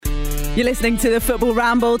You're listening to the Football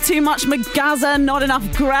Ramble. Too much Magaza, not enough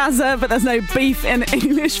Grazza, but there's no beef in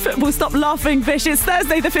English football. Stop laughing, Vish. It's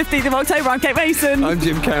Thursday the 15th of October. I'm Kate Mason. I'm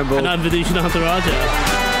Jim Campbell. And I'm Vidushan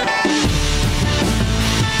Natharaja.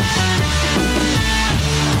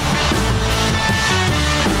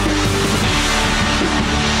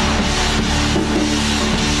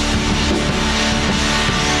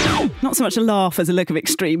 Not so much a laugh as a look of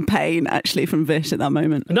extreme pain, actually, from Vish at that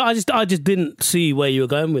moment. No, I just didn't see where you were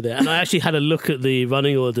going with it, and I actually had a look at the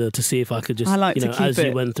running order to see if I could just, I like to keep as it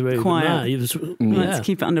you went through, quiet. I like to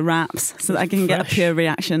keep it under wraps so that I can get a pure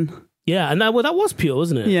reaction. Yeah, and that was pure,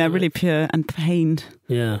 wasn't it? Yeah, really pure and pained.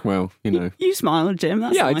 Yeah. Well, You smiled, Jim.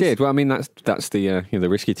 That's yeah, nice. I did. Well, I mean, that's the the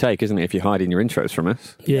risk you take, isn't it? If you're hiding your intros from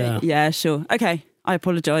us. Yeah. Yeah, sure. Okay. I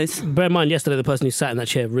apologise. Bear in mind, yesterday the person who sat in that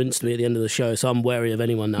chair rinsed me at the end of the show, so I'm wary of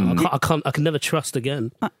anyone now. I can never trust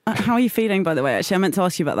again. How are you feeling, by the way? Actually, I meant to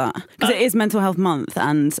ask you about that because it is Mental Health Month,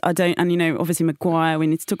 and obviously Maguire. We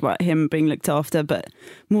need to talk about him being looked after, but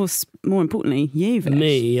more importantly, you, Vish.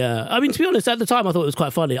 Me, yeah. I mean, to be honest, at the time I thought it was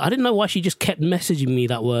quite funny. I didn't know why she just kept messaging me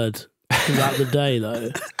that word throughout the day,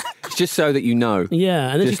 though. It's just so that you know.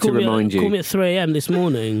 Yeah, and then just she called you. me at 3 a.m. this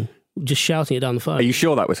morning, just shouting it down the phone. Are you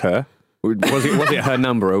sure that was her? Was it her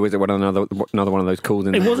number, or was it another one of those calls?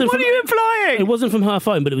 What are you implying? It wasn't from her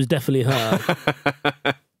phone, but it was definitely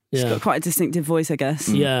her. She's got quite a distinctive voice, I guess.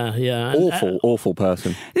 Yeah. Awful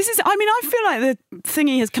person. I feel like the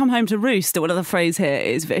thingy has come home to roost, or whatever the phrase here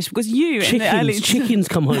is, Vish, because you in the early... Chickens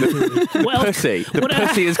come home to roost. What else? The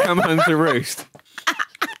pussy has come home to roost.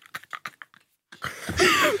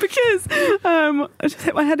 Because I just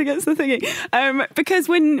hit my head against the thingy. Because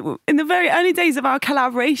when in the very early days of our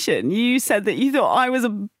collaboration, you said that you thought I was a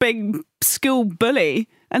big school bully,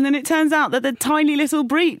 and then it turns out that the tiny little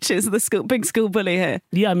breach is the big school bully here.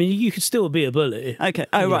 Yeah, I mean, you could still be a bully. Okay.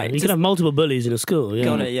 Oh, yeah, right. You can have multiple bullies in a school. Yeah.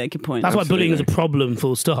 Got it. Yeah, good point. That's Absolutely. why bullying is a problem.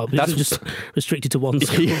 Full stop. It's just restricted to one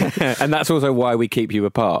school. Yeah, and that's also why we keep you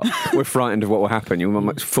apart. We're frightened of what will happen. You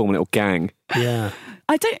might form a little gang. Yeah.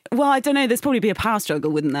 I don't know. There's probably be a power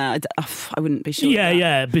struggle, wouldn't there? I wouldn't be sure.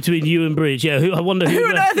 Yeah, between you and Bridge. Yeah, I wonder who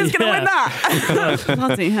on earth is going to win that?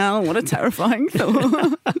 Bloody hell! What a terrifying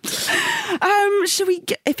thought. Should we?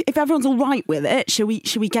 If everyone's all right with it, should we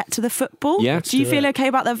get to the football? Yeah. Do you feel okay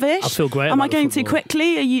about that, Vish? I feel great. Am I going too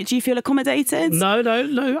quickly? Do you feel accommodated?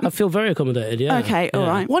 No. I feel very accommodated. Yeah. Okay. All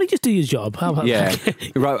right. Why don't you just do your job? How about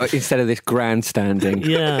that? Right. Instead of this grandstanding.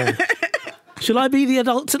 Yeah. Shall I be the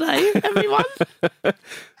adult today, everyone?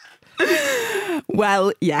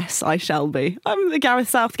 Well, yes, I shall be. I'm the Gareth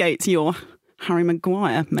Southgate to your Harry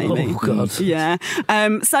Maguire, maybe. Oh, God. Yeah.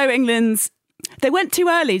 So England's... They went too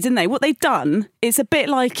early, didn't they? What they've done is a bit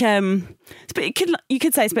like... you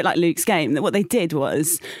could say it's a bit like Luke's game, that what they did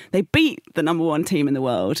was they beat the number one team in the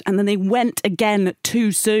world and then they went again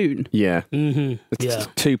too soon. Yeah. Mm-hmm. It's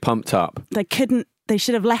too pumped up. They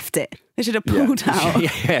should have left it. They should have pulled out.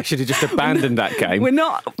 Yeah, should have just abandoned that game. We're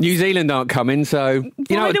not... New Zealand aren't coming, so,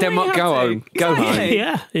 Denmark, go home. Go home.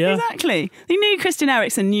 Yeah. Exactly. You knew Christian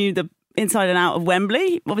Eriksen knew the inside and out of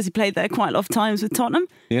Wembley. Obviously played there quite a lot of times with Tottenham.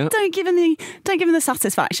 Yeah. Don't give him the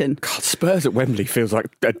satisfaction. God, Spurs at Wembley feels like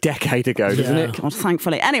a decade ago, doesn't it? God,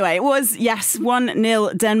 thankfully. Anyway, it was,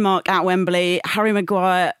 1-0 Denmark at Wembley. Harry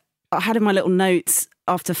Maguire, I had in my little notes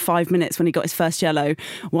after 5 minutes when he got his first yellow,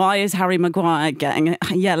 why is Harry Maguire getting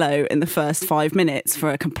a yellow in the first 5 minutes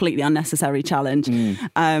for a completely unnecessary challenge?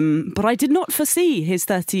 But I did not foresee his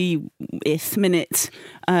 30th minute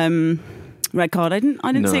red card. I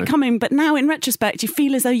didn't see it coming, but now in retrospect you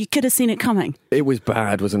feel as though you could have seen it coming. It was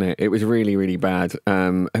bad, wasn't it? It was really, really bad.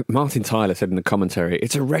 Martin Tyler said in the commentary,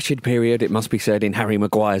 it's a wretched period, it must be said, in Harry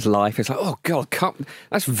Maguire's life. It's like, oh God,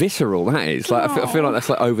 that's visceral, that is. Like, I feel like that's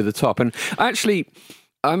like over the top. And actually,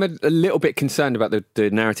 I'm a little bit concerned about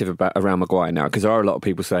the narrative around Maguire now, because there are a lot of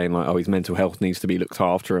people saying like, oh, his mental health needs to be looked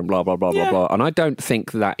after and blah, blah, blah, blah, blah. And I don't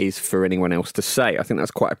think that is for anyone else to say. I think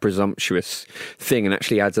that's quite a presumptuous thing and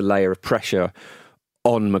actually adds a layer of pressure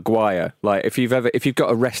on Maguire. Like if you've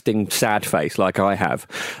got a resting sad face like I have,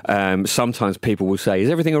 sometimes people will say, is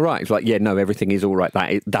everything all right? It's like, yeah, no, everything is all right.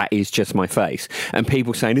 That is just my face. And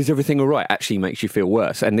people saying, is everything all right, actually makes you feel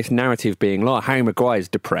worse. And this narrative being like Harry Maguire's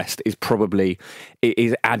depressed is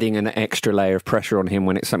adding an extra layer of pressure on him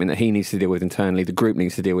when it's something that he needs to deal with internally, the group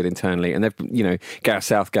needs to deal with internally. And they've, Gareth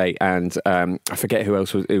Southgate and I forget who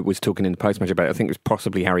else was talking in the post-match about it. I think it was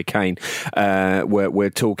possibly Harry Kane, were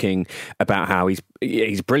talking about how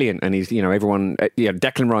he's brilliant, and he's, everyone,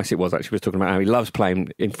 Declan Rice it was actually was talking about how he loves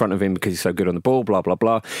playing in front of him because he's so good on the ball, blah blah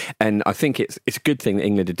blah. And I think it's a good thing that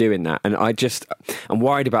England are doing that. And I'm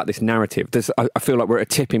worried about this narrative. I feel like we're at a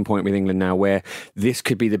tipping point with England now where this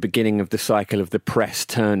could be the beginning of the cycle of the press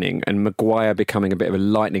turning, and Maguire becoming a bit of a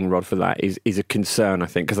lightning rod for that is a concern, I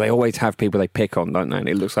think, because they always have people they pick on, don't they? And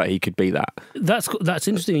it looks like he could be that. That's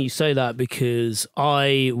interesting you say that, because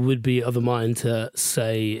I would be of a mind to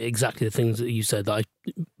say exactly the things that you said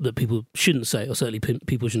that people shouldn't say, or certainly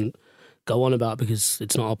people shouldn't go on about, because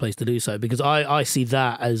it's not our place to do so. Because I see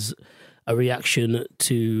that as a reaction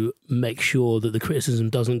to make sure that the criticism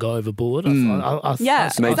doesn't go overboard.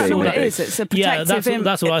 That's all it is. It's a protective.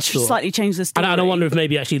 That's what I thought. Slightly change the story. And I wonder if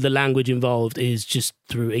maybe actually the language involved is just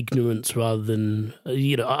through ignorance rather than,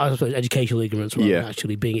 I suppose educational ignorance rather than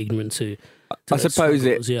actually being ignorant to I suppose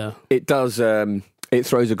it does. It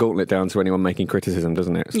throws a gauntlet down to anyone making criticism,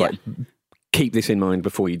 doesn't it? It's like, keep this in mind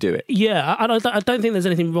before you do it. Yeah, I don't think there's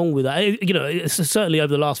anything wrong with that. It's certainly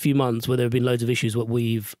over the last few months where there have been loads of issues what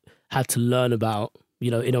we've had to learn about,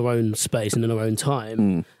 in our own space and in our own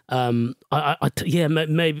time.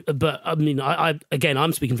 Maybe, but I mean, again,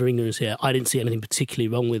 I'm speaking for ignorance here. I didn't see anything particularly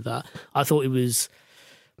wrong with that. I thought it was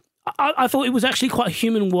actually quite a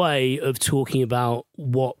human way of talking about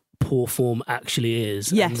what poor form actually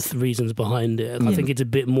is and the reasons behind it. I think it's a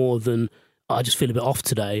bit more than, I just feel a bit off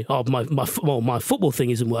today. Oh, my football thing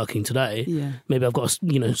isn't working today. Yeah. Maybe I've got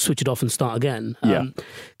to switch it off and start again.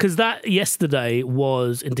 Because that yesterday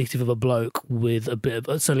was indicative of a bloke with a bit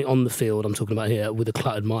of, certainly on the field, I'm talking about here, with a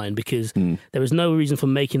cluttered mind, because there was no reason for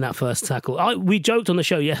making that first tackle. We joked on the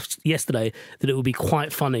show yesterday that it would be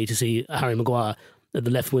quite funny to see Harry Maguire at the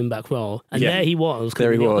left wing back role, and there he was,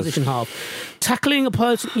 there he was, opposition half, tackling a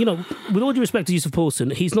person. With all due respect to Yusuf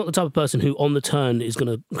Poulsen, he's not the type of person who on the turn is going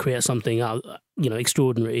to create something out,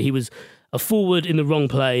 extraordinary. He was a forward in the wrong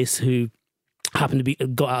place who happened to be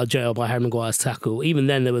got out of jail by Harry Maguire's tackle. Even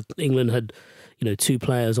then, England had two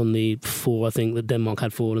players on the 4. I think that Denmark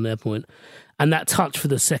had 4 on their point. And that touch for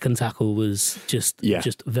the second tackle was just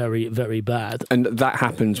very, very bad. And that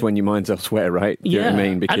happens when your mind's elsewhere, right? You know what I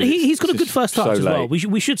mean? Because and he's got a good first touch as well.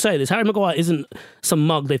 We should say this. Harry Maguire isn't some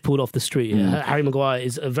mug they've pulled off the street. Harry Maguire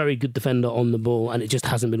is a very good defender on the ball, and it just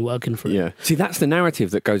hasn't been working for him. Yeah. See, that's the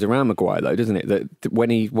narrative that goes around Maguire, though, doesn't it? That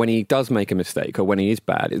when he does make a mistake or when he is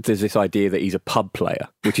bad, there's this idea that he's a pub player,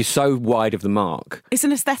 which is so wide of the mark. It's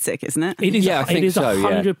an aesthetic, isn't it? It is. I think it is so,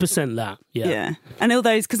 100% that. Yeah. And all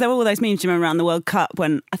those, because there were all those memes, around the World Cup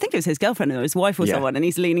when I think it was his girlfriend or his wife or someone, and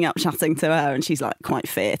he's leaning up chatting to her, and she's like quite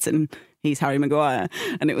fit, and he's Harry Maguire,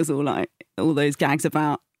 and it was all like all those gags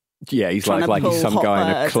about he's like he's some guy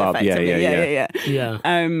in a club. Yeah.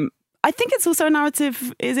 I think it's also a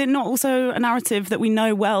narrative. Is it not also a narrative that we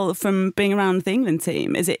know well from being around the England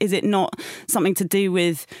team? Is it not something to do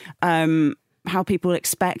with how people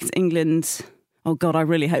expect England? Oh God, I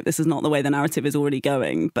really hope this is not the way the narrative is already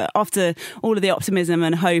going. But after all of the optimism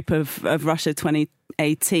and hope of Russia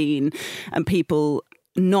 2018 and people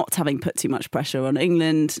not having put too much pressure on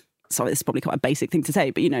England, sorry, this is probably quite a basic thing to say,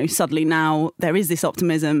 but suddenly now there is this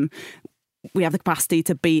optimism. We have the capacity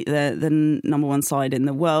to beat the number one side in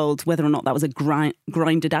the world, whether or not that was a ground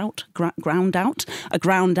out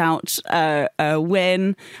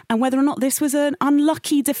win, and whether or not this was an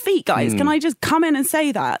unlucky defeat, guys. Can I just come in and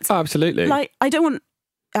say that? Oh, absolutely. Like, I don't want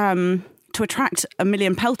to attract a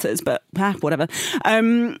million pelters, but whatever.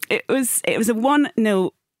 It was a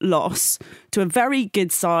 1-0 loss to a very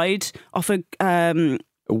good side off a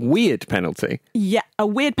weird penalty. Yeah, a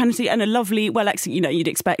weird penalty and a lovely, you'd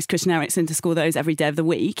expect Christian Eriksen to score those every day of the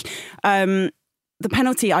week. The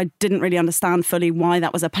penalty, I didn't really understand fully why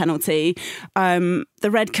that was a penalty. The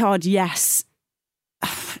red card, yes.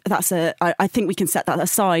 I think we can set that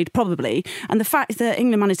aside probably. And the fact that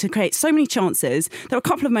England managed to create so many chances, there were a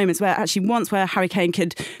couple of moments where Harry Kane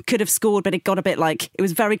could have scored, but it got a bit like it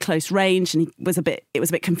was very close range and it was a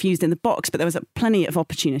bit confused in the box, but there was plenty of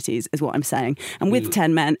opportunities is what I'm saying. And with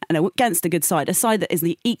 10 men and against a good side, a side that is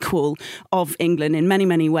the equal of England in many,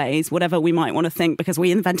 many ways, whatever we might want to think because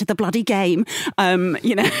we invented the bloody game.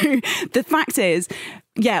 The fact is,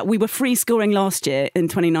 we were free scoring last year in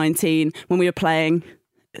 2019 when we were playing,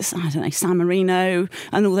 I don't know, San Marino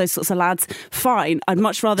and all those sorts of lads. Fine, I'd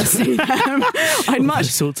much rather see them.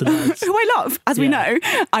 Sorts of lads who I love, as we know.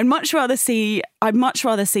 I'd much rather see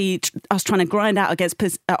us trying to grind out against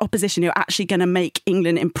opposition who are actually going to make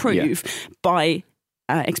England improve by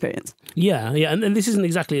experience. Yeah, and this isn't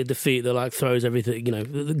exactly a defeat that throws everything.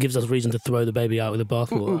 That gives us reason to throw the baby out with the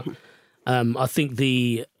bathwater. I think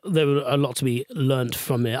there were a lot to be learnt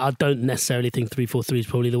from it. I don't necessarily think 3-4-3 is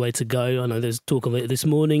probably the way to go. I know there's talk of it this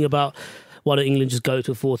morning about why don't England just go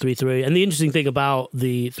to a 4-3-3? And the interesting thing about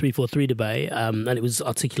the 3-4-3 debate, and it was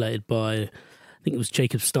articulated by, I think it was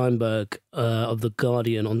Jacob Steinberg of The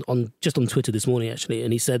Guardian on Twitter this morning, actually,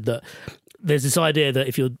 and he said that there's this idea that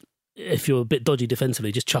if you're a bit dodgy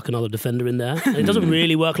defensively, just chuck another defender in there. And it doesn't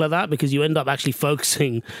really work like that, because you end up actually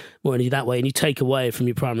focusing more on you that way, and you take away from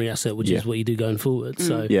your primary asset, which is what you do going forward.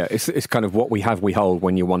 So yeah, it's kind of what we have, we hold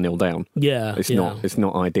when you're 1-0 down. Yeah, it's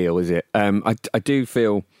not ideal, is it? I do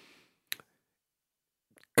feel,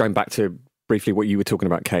 going back to briefly what you were talking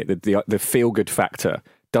about, Kate, the feel good factor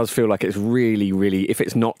does feel like it's really, really, if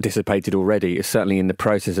it's not dissipated already, it's certainly in the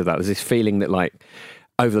process of that. There's this feeling that, like,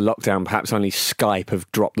 over the lockdown, perhaps only Skype have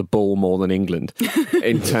dropped the ball more than England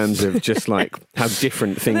in terms of just like how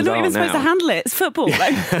different things are now. They're not even supposed to handle it. It's football.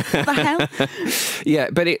 Like, what the hell? Yeah,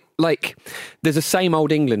 but there's a same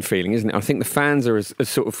old England feeling, isn't it? I think the fans are as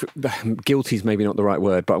sort of, guilty is maybe not the right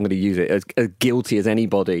word, but I'm going to use it, as guilty as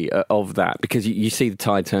anybody of that, because you see the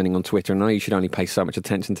tide turning on Twitter, and I know you should only pay so much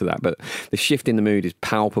attention to that, but the shift in the mood is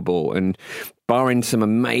palpable, and barring some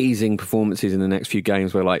amazing performances in the next few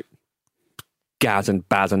games where, like, Gaz and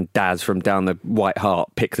Baz and Daz from down the White Hart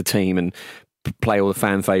pick the team and play all the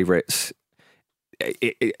fan favourites,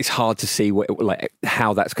 it's hard to see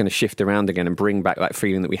how that's going to shift around again and bring back that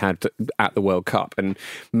feeling that we had at the World Cup. And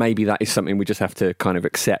maybe that is something we just have to kind of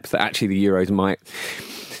accept, that actually the Euros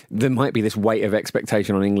there might be this weight of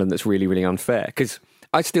expectation on England that's really, really unfair. Because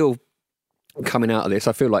I still, coming out of this,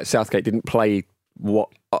 I feel like Southgate didn't play what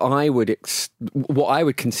I would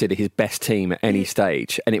consider his best team at any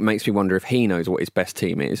stage, and it makes me wonder if he knows what his best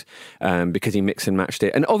team is, because he mixed and matched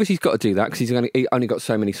it. And obviously he's got to do that because he only got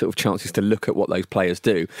so many sort of chances to look at what those players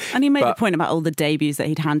do. And he made the point about all the debuts that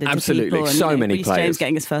he'd handed to people. And, so many Reece players. James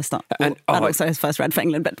getting his first start, and also his first red for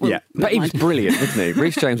England. But but he was brilliant, wasn't he?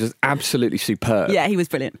 Reece James was absolutely superb. Yeah, he was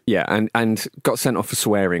brilliant. Yeah, and got sent off for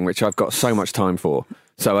swearing, which I've got so much time for.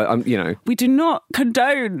 So I'm, we do not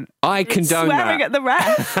condone. I condone swearing that. at the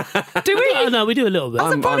ref. Do we? No, we do a little bit.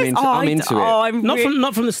 I'm into it.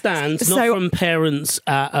 Not from the stands, not from parents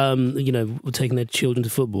at taking their children to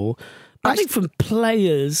football. I think from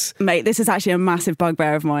players. Mate, this is actually a massive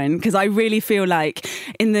bugbear of mine, because I really feel like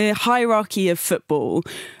in the hierarchy of football,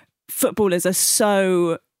 footballers are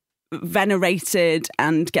so venerated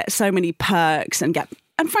and get so many perks and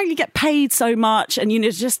frankly get paid so much, and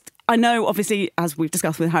I know, obviously, as we've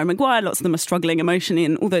discussed with Harry Maguire, lots of them are struggling emotionally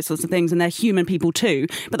and all those sorts of things, and they're human people too.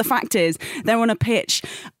 But the fact is, they're on a pitch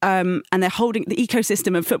and they're holding... The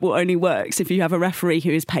ecosystem of football only works if you have a referee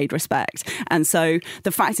who is paid respect. And so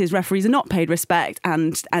the fact is, referees are not paid respect,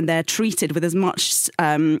 and they're treated with as much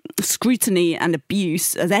scrutiny and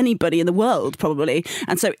abuse as anybody in the world, probably.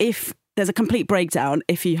 And so if there's a complete breakdown,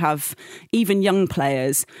 if you have even young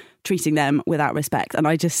players treating them without respect. And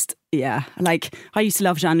I just, I used to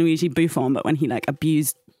love Gianluigi Buffon, but when he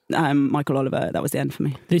abused Michael Oliver, that was the end for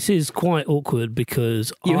me. This is quite awkward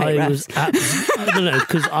because I was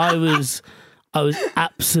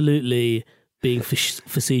absolutely being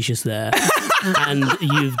facetious there, and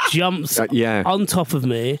you've jumped on top of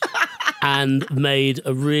me and made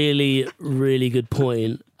a really, really good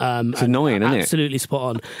point. It's annoying, isn't it? Absolutely spot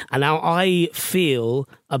on. And now I feel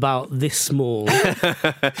about this small.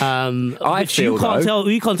 I feel you can't tell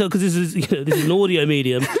because this is an audio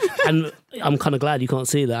medium, and I'm kind of glad you can't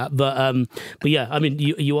see that. But yeah, I mean,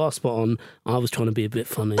 you are spot on. I was trying to be a bit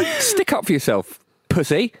funny. Stick up for yourself,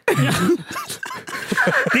 pussy.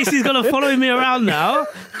 This is going to follow me around now.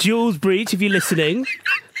 Jules Breach, if you're listening.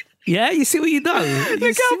 Yeah, you see what you've done.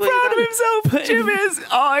 Look how proud of himself Jim is.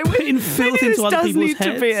 Putting filth into other people's heads. This does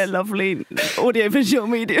need to be a lovely audio-visual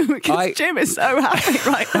medium, because Jim is so happy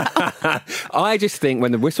right now. I just think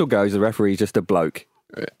when the whistle goes, the referee's just a bloke.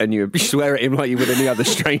 And you swear at him like you would any other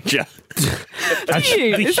stranger. Do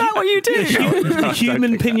you? Is that what you do? The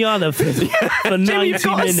human pinata for 90 Jim, you've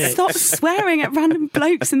got minutes. To stop swearing at random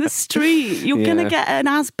blokes in the street. You're going to get an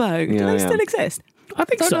ASBO. Do they still exist? I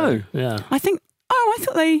think so. Yeah. I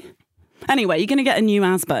thought they... Anyway, you're going to get a new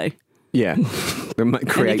ASBO. Yeah. They might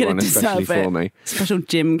create one especially for me. Special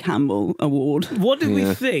Jim Campbell award. What did we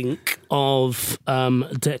think of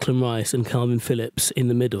Declan Rice and Calvin Phillips in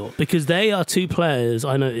the middle? Because they are two players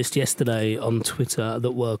I noticed yesterday on Twitter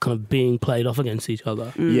that were kind of being played off against each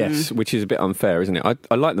other. Yes, which is a bit unfair, isn't it?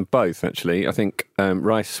 I like them both, actually. I think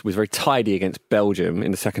Rice was very tidy against Belgium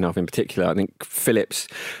in the second half in particular. I think Phillips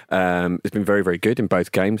has been very, very good in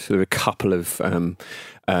both games. There were a couple of...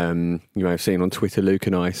 you may have seen on Twitter, Luke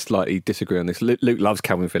and I slightly disagree on this. Luke loves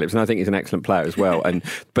Calvin Phillips, and I think he's an excellent player as well.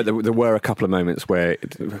 But there were a couple of moments where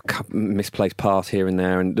misplaced pass here and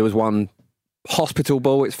there, and there was one hospital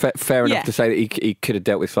ball. It's fair enough Yeah. to say that he could have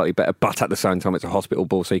dealt with slightly better, but at the same time, it's a hospital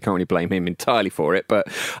ball, so you can't really blame him entirely for it. But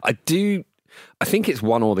I think it's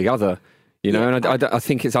one or the other. You know, and I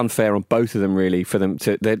think it's unfair on both of them, really, for them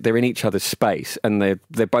to. They're in each other's space, and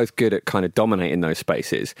they're both good at kind of dominating those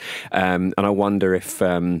spaces. And I wonder if,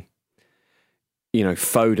 Foden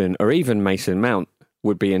or even Mason Mount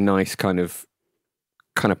would be a nice kind of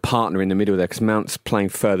partner in the middle there, because Mount's playing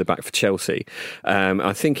further back for Chelsea.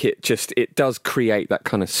 I think it does create that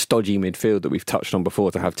kind of stodgy midfield that we've touched on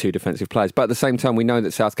before, to have two defensive players. But at the same time, we know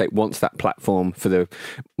that Southgate wants that platform for the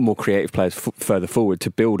more creative players further forward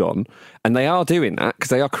to build on, and they are doing that because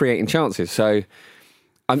they are creating chances. So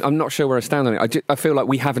I'm not sure where I stand on it. I feel like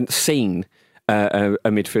we haven't seen a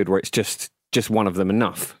midfield where it's just one of them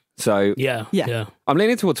enough. So Yeah. I'm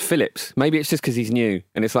leaning towards Phillips. Maybe it's just because he's new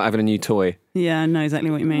and it's like having a new toy. Yeah, I know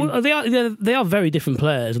exactly what you mean. Well, they are very different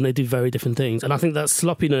players, and they do very different things. And I think that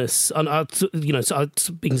sloppiness. And I was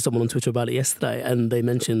speaking to someone on Twitter about it yesterday, and they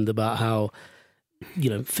mentioned about how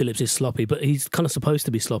Phillips is sloppy, but he's kind of supposed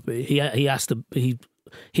to be sloppy. He has to.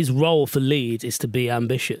 His role for Leeds is to be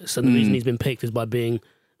ambitious, and the reason he's been picked is by being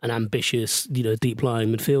an ambitious,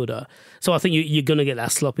 deep-lying midfielder. So I think you're going to get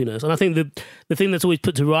that sloppiness. And I think the thing that's always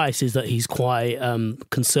put to Rice is that he's quite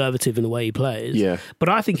conservative in the way he plays. Yeah. But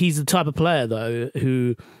I think he's the type of player, though,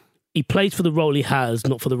 who he plays for the role he has,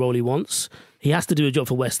 not for the role he wants. He has to do a job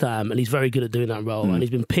for West Ham, and he's very good at doing that role, and he's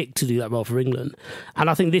been picked to do that role for England. And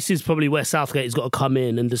I think this is probably where Southgate has got to come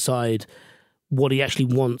in and decide what he actually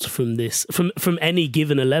wants from this, from any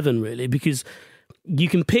given 11, really, because you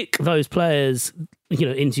can pick those players,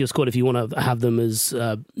 into your squad if you want to have them as,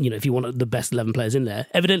 if you want the best 11 players in there.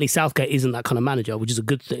 Evidently, Southgate isn't that kind of manager, which is a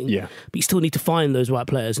good thing. Yeah. But you still need to find those right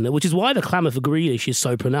players in there, which is why the clamour for Grealish is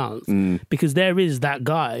so pronounced, because there is that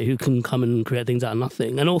guy who can come and create things out of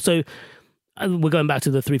nothing. And also, we're going back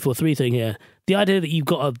to the 3-4-3 thing here. The idea that you've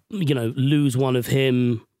got to, lose one of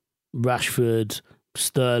him, Rashford,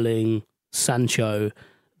 Sterling, Sancho,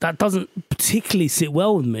 that doesn't particularly sit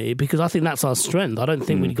well with me, because I think that's our strength. I don't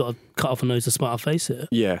think we've got to cut off a nose to spite our face here.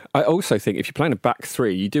 Yeah. I also think if you're playing a back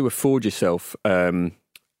three, you do afford yourself, that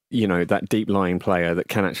deep-lying player that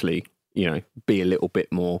can actually, be a little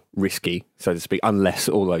bit more risky, so to speak, unless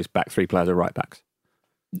all those back three players are right backs.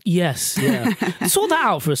 Yes, yeah. Sort that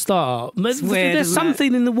out for a start. Weird, There's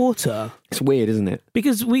something in the water. It's weird, isn't it?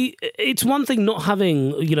 Because it's one thing not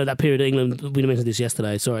having, that period in England, we mentioned this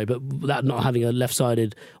yesterday, sorry, but that not having a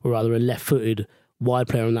left-sided, or rather a left-footed wide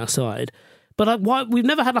player on that side. But we've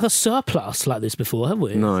never had a surplus like this before, have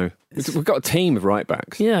we? No. We've got a team of right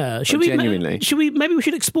backs. Yeah. Maybe we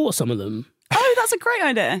should export some of them? Oh, that's a great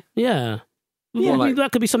idea. Yeah. Yeah. Well,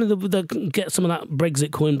 that could be something that can get some of that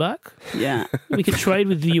Brexit coin back. Yeah. We could trade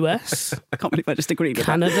with the US. I can't believe I just agreed with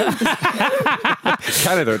Canada.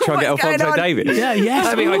 Canada, try and get Alphonso Davies. Yeah, yes.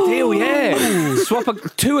 That'd be ideal, yeah. Swap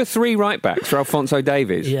 2 or 3 right backs for Alphonso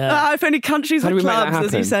Davies. Yeah. If only countries How were do we make that clubs,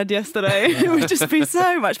 as you happen? said yesterday, it would just be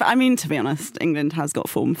so much. But I mean, to be honest, England has got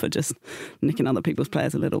form for just nicking other people's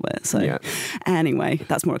players a little bit. So anyway,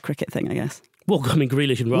 that's more a cricket thing, I guess. Well, I mean,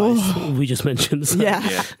 Grealish and Rice, we just mentioned. So.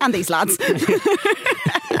 Yeah. And these lads. Put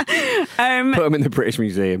them in the British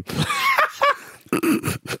Museum.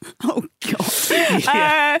 Oh, God.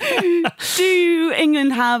 Do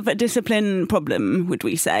England have a discipline problem, would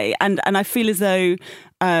we say? And I feel as though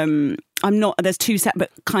there's two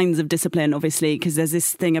separate kinds of discipline, obviously, because there's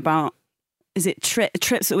this thing about, is it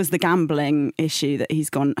Trips? It was the gambling issue that he's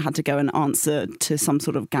had to go and answer to some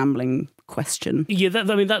sort of gambling question. Yeah,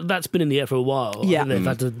 that's been in the air for a while. Yeah.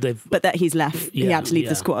 But that he's left. He had to leave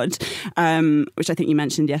the squad, which I think you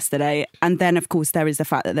mentioned yesterday. And then, of course, there is the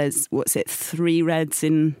fact that there's, 3 reds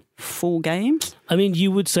in 4 games? I mean,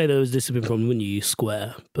 you would say there was a discipline problem when you use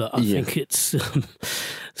square, but I think it's...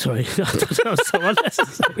 sorry, that was so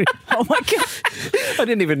unnecessary. Oh my God. I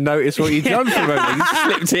didn't even notice what you'd done for a moment. You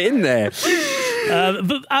slipped it in there.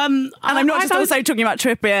 And I'm not just also talking about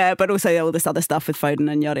Trippier, but also all this other stuff with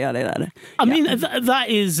Foden and yada, yada, yada. I mean, that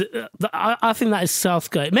is... I think that is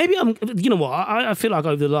Southgate. Maybe you know what? I feel like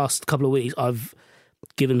over the last couple of weeks, I've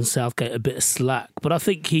given Southgate a bit of slack, but I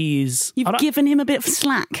think he's... You've given him a bit of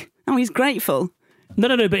slack. Oh, he's grateful.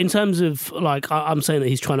 No, but in terms of, I'm saying that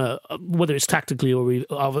he's trying to, whether it's tactically or,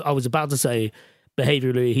 I was about to say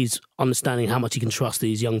behaviourally, he's understanding how much he can trust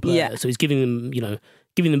these young players. Yeah. So he's giving them,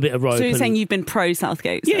 giving them a bit of rope. So you're saying you've been pro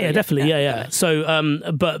Southgate? So yeah, definitely, yeah. So,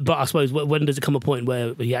 but I suppose when does it come a point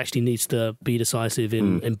where he actually needs to be decisive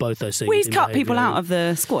in both those things? Well, he's cut people out of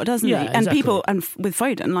the squad, hasn't he? And exactly. with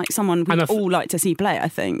Foden, like someone we'd all like to see play, I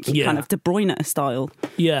think, kind of De Bruyne style.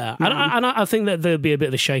 Yeah, and I think that there'll be a bit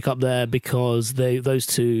of a shake up there because those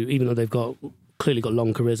two, even though they've clearly got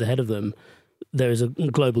long careers ahead of them, there is a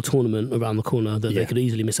global tournament around the corner that they could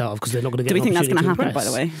easily miss out of because they're not going to get. Do we think that's going to happen? Impress. By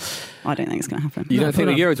the way, I don't think it's going to happen. You don't think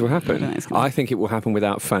the Euros will happen? I think it will happen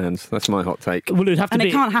without fans. That's my hot take. Well, it'd have to and be.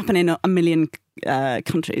 it can't happen in a million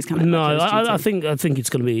countries, can it? No, I think it's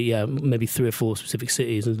going to be maybe 3 or 4 specific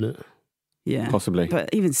cities, isn't it? Yeah, possibly. But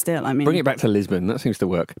even still, I mean, bring it back to Lisbon. That seems to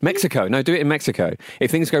work. Mexico, no, do it in Mexico. If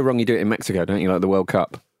things go wrong, you do it in Mexico, don't you? Like the World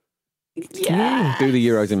Cup. Yeah. Do the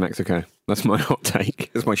Euros in Mexico. That's my hot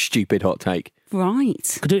take. That's my stupid hot take.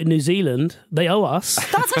 Right. Could do it in New Zealand. They owe us.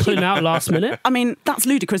 That's actually putting out last minute. I mean, that's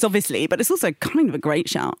ludicrous, obviously, but it's also kind of a great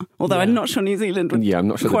shout. Although I'm not sure New Zealand would I'm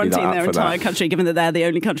not sure quarantine their entire country, given that they're the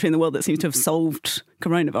only country in the world that seems to have solved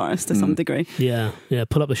coronavirus to some degree. Yeah.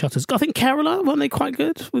 Pull up the shutters. I think Kerala, weren't they quite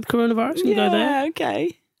good with coronavirus? You can go there.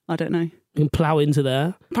 Okay. I don't know. You can plough into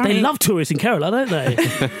there. Apparently, they love tourists in Kerala, don't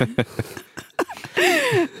they?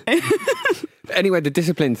 Anyway, the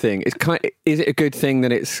discipline thing is it a good thing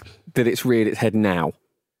that it's reared its head now,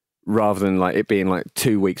 rather than like it being like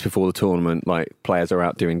 2 weeks before the tournament, like players are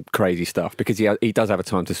out doing crazy stuff, because he does have a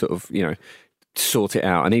time to sort of sort it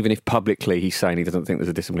out. And even if publicly he's saying he doesn't think there's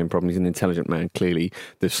a discipline problem, he's an intelligent man. Clearly,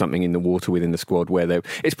 there's something in the water within the squad where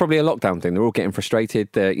it's probably a lockdown thing. They're all getting frustrated.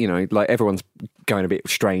 They're like everyone's going a bit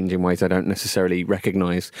strange in ways they don't necessarily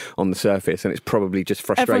recognise on the surface, and it's probably just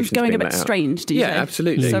frustration. Everyone's going a bit strange. Do you say? Yeah,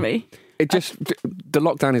 absolutely. Sorry. The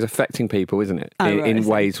lockdown is affecting people, isn't it? In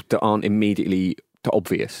ways that aren't immediately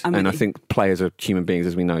obvious. And I think players are human beings,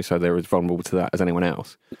 as we know, so they're as vulnerable to that as anyone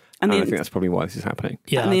else. And I think that's probably why this is happening.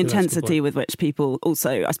 Yeah, and the intensity with which people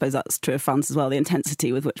also, I suppose that's true of France as well, the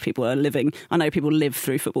intensity with which people are living. I know people live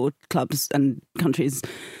through football clubs and countries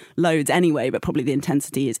loads anyway, but probably the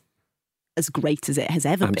intensity is as great as it has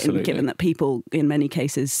ever been, given that people, in many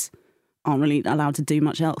cases, aren't really allowed to do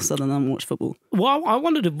much else other than watch football. Well, I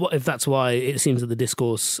wondered if that's why it seems that the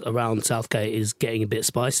discourse around Southgate is getting a bit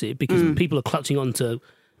spicy, because people are clutching on to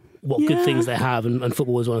what good things they have, and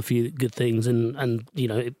football is one of a few good things, and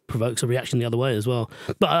it provokes a reaction the other way as well.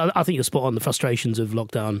 But I think you're spot on. The frustrations of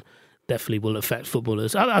lockdown definitely will affect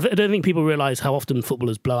footballers. I don't think people realise how often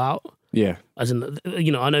footballers blow out. Yeah. As in,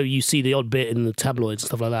 I know you see the odd bit in the tabloids and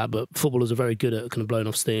stuff like that, but footballers are very good at kind of blowing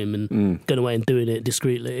off steam and going away and doing it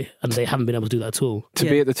discreetly, and they haven't been able to do that at all. To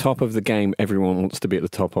be at the top of the game everyone wants to be at the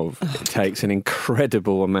top of, it takes an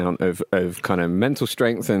incredible amount of kind of mental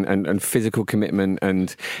strength and physical commitment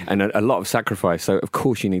and a lot of sacrifice. So, of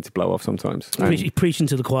course, you need to blow off sometimes. Preaching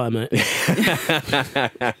to the choir, mate.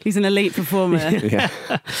 He's an elite performer,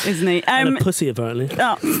 isn't he? And a pussy, apparently.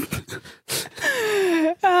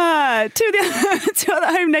 Two other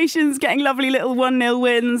home nations getting lovely little 1-0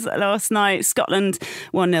 wins last night. Scotland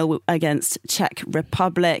 1-0 against Czech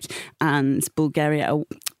Republic, and Bulgaria,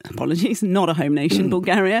 apologies, not a home nation,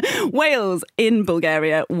 Bulgaria. Wales in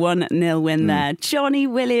Bulgaria, 1-0 win there. Johnny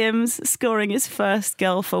Williams scoring his first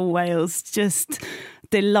goal for Wales. Just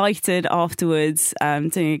delighted afterwards,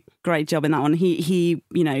 doing a great job in that one. He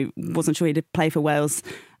wasn't sure he'd play for Wales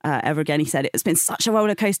ever again. He said, "It's been such a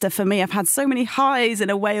roller coaster for me. I've had so many highs in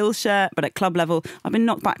a Wales shirt, but at club level, I've been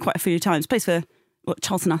knocked back quite a few times." Plays for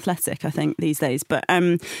Charlton Athletic, I think, these days. But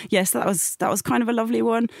yes, that was kind of a lovely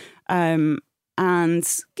one. And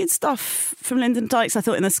good stuff from Lyndon Dykes, I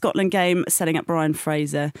thought, in the Scotland game, setting up Brian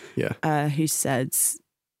Fraser, who said,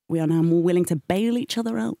 "We are now more willing to bail each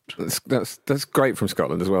other out." That's great from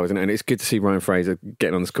Scotland as well, isn't it? And it's good to see Ryan Fraser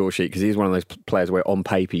getting on the score sheet, because he's one of those players where on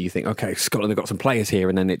paper you think, okay, Scotland have got some players here,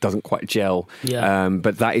 and then it doesn't quite gel. Yeah.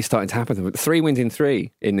 But that is starting to happen. 3 wins in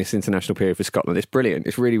 3 in this international period for Scotland. It's brilliant.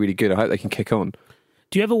 It's really, really good. I hope they can kick on.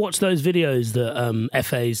 Do you ever watch those videos that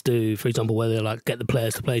FAs do, for example, where they like get the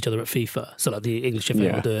players to play each other at FIFA? So like the English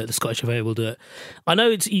FA will do it, the Scottish FA will do it. I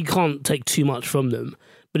know you can't take too much from them,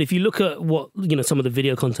 but if you look at what some of the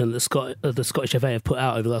video content that the Scottish FA have put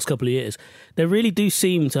out over the last couple of years, they really do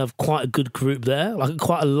seem to have quite a good group there, like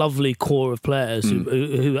quite a lovely core of players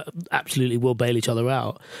who absolutely will bail each other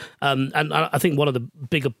out. And I think one of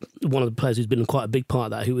the players who's been quite a big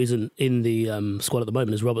part of that, who isn't in the squad at the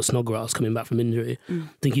moment, is Robert Snodgrass, coming back from injury. I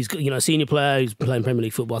think he's a senior player who's playing Premier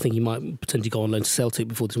League football. I think he might potentially go on loan to Celtic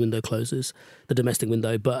before this window closes, the domestic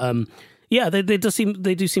window. But yeah, they do seem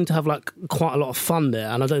to have like quite a lot of fun there,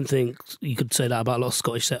 and I don't think you could say that about a lot of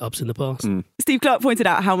Scottish setups in the past. Steve Clarke pointed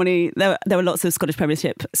out how many there were lots of Scottish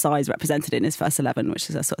Premiership sides represented in his first 11, which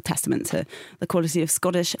is a sort of testament to the quality of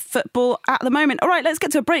Scottish football at the moment. All right, let's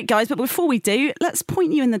get to a break, guys. But before we do, let's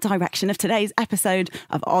point you in the direction of today's episode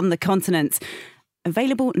of On the Continent.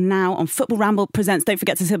 Available now on Football Ramble Presents. Don't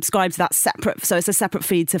forget to subscribe to that separate. So it's a separate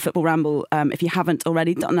feed to Football Ramble. If you haven't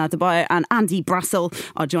already, don't know how to buy it. And Andy Brassel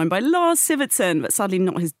are joined by Lars Sivertsen, but sadly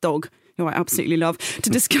not his dog, who I absolutely love, to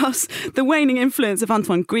discuss the waning influence of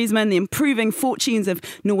Antoine Griezmann, the improving fortunes of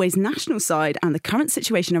Norway's national side, and the current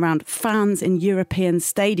situation around fans in European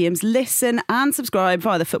stadiums. Listen and subscribe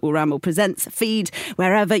via the Football Ramble Presents feed,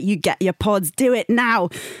 wherever you get your pods. Do it now.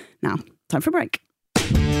 Now, time for a break.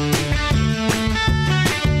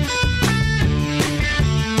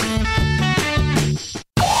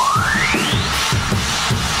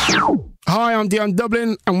 Hi, I'm Dion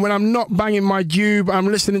Dublin, and when I'm not banging my dube, I'm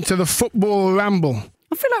listening to the Football Ramble.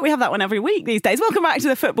 I feel like we have that one every week these days. Welcome back to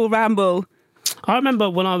the Football Ramble. I remember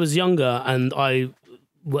when I was younger and I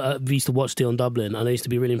used to watch Dion Dublin, and I used to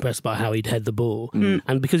be really impressed by how he'd head the ball.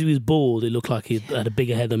 And because he was bald, it looked like he had a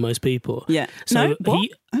bigger head than most people. Yeah. So No? What?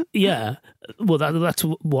 yeah. Well, that's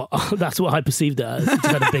what I perceived it as. He just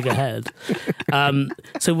had a bigger head.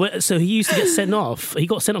 So he used to get sent off. He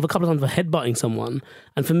got sent off a couple of times for headbutting someone,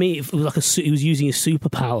 and for me, it was like he was using his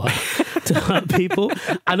superpower to hurt people,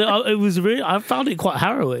 and it was really. I found it quite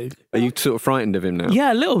harrowing. Are you sort of frightened of him now?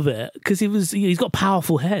 Yeah, a little bit, because he's got a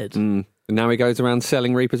powerful head. And now he goes around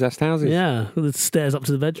selling repossessed houses. Yeah, with the stairs up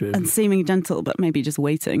to the bedroom. And seeming gentle, but maybe just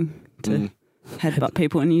waiting to headbutt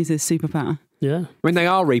people and use his superpower. Yeah. I mean, they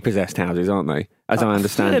are repossessed houses, aren't they? As I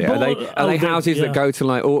understand it. Are they houses that go to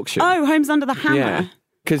like auction? Oh, Homes Under the Hammer. Yeah.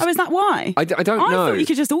 Oh, is that why? I don't know. I thought you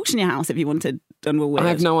could just auction your house if you wanted and were weird. I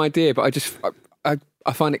have no idea, but I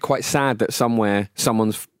find it quite sad that somewhere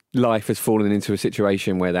someone's life has fallen into a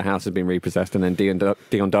situation where their house has been repossessed, and then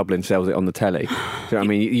Dion Dublin sells it on the telly. Do you know what I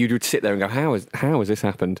mean? You would sit there and go, how has this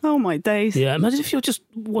happened? Oh my days. Yeah, imagine if you're just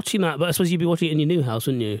watching that, but I suppose you'd be watching it in your new house,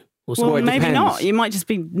 wouldn't you? Or Well, it maybe depends. not. You might just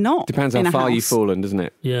be not. Depends in how a far house. you've fallen, doesn't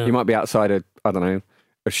it? Yeah. You might be outside a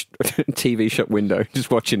TV shop window,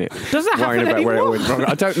 just watching it. Does that worrying happen about where it anymore? went wrong.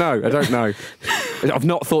 I don't know. I've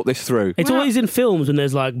not thought this through. It's always in films when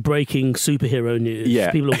there's like breaking superhero news.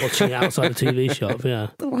 Yeah. People are watching it outside the TV shop. Yeah.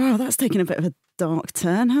 Wow, that's taken a bit of a dark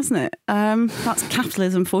turn, hasn't it? That's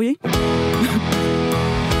capitalism for you.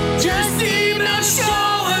 Just email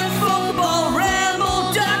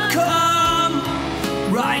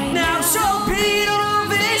show@footballramble.com right now, so Peter,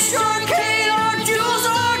 Vish, or Kate, or Jules,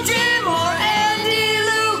 or Jim, or Andy,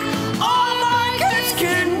 Luke, all my kids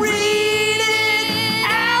can read it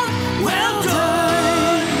out. Well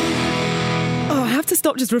done. Oh, I have to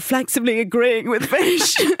stop just reflexively agreeing with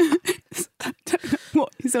Fish. I don't know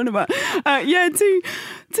what he's on about.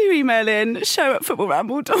 Do email in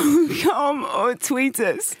show@footballramble.com or tweet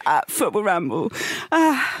us at footballramble.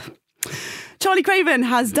 Charlie Craven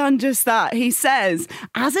has done just that. He says,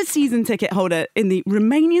 as a season ticket holder in the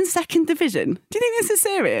Romanian second division, do you think this is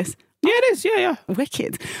serious? Yeah, it is. Yeah.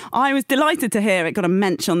 Wicked. I was delighted to hear it got a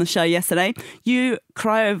mention on the show yesterday. You,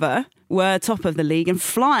 Craiova, were top of the league and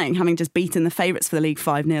flying, having just beaten the favourites for the league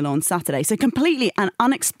 5-0 on Saturday. So completely an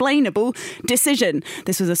unexplainable decision.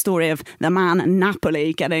 This was a story of the man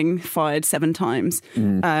Napoli getting fired 7 times.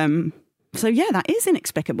 So yeah, that is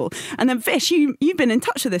inexplicable. And then Vish, you've been in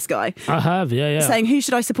touch with this guy. I have, yeah. Saying, who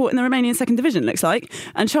should I support in the Romanian second division, looks like.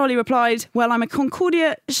 And Charlie replied, well, I'm a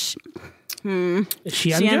Concordia...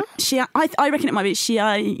 Shianja? I reckon it might be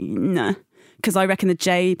Shiana, because I reckon the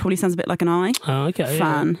J probably sounds a bit like an I. Oh, okay.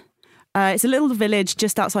 Fan. It's a little village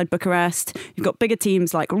just outside Bucharest. You've got bigger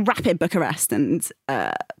teams like Rapid Bucharest and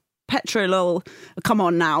Petrolul. Come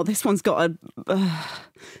on now, this one's got a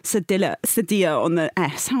Sedilla on the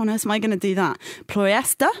S. How on earth am I going to do that?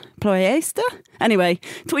 Ploiesta? Anyway,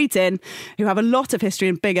 tweet in, who have a lot of history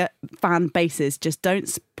and bigger fan bases. Just don't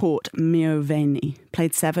support Mioveni.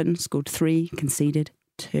 Played 7, scored 3, conceded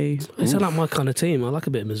 2. It's not like my kind of team. I like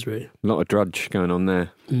a bit of misery. A lot of drudge going on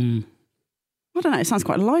there. I don't know, it sounds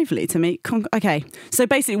quite lively to me. Okay, so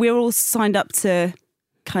basically we're all signed up to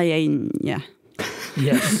Cayenne.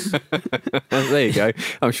 Yes. There you go.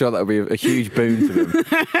 I'm sure that'll be a huge boon to them.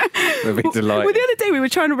 They'll be delighted. Well, the other day we were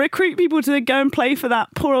trying to recruit people to go and play for that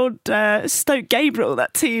poor old Stoke Gabriel,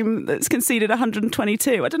 that team that's conceded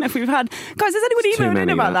 122. I don't know if we've had... Guys, has anybody emailed in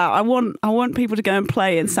about that? I want people to go and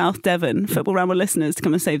play in South Devon, Football Ramble listeners to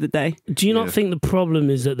come and save the day. Do you not think the problem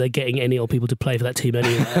is that they're getting any old people to play for that team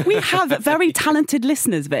anyway? We have very talented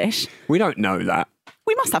listeners, Vish. We don't know that.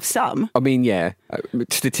 We must have some. I mean, yeah,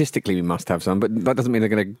 statistically we must have some, but that doesn't mean they're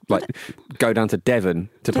going to go down to Devon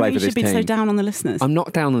to play for this team. You should be so down on the listeners. I'm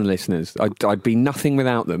not down on the listeners. I'd be nothing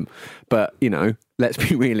without them. But, let's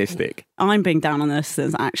be realistic. I'm being down on the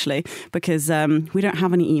listeners, actually, because we don't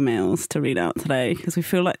have any emails to read out today because we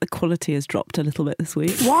feel like the quality has dropped a little bit this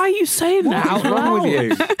week. Why are you saying that? What's wrong with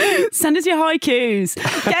you? Send us your haikus.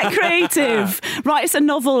 Get creative. Write us a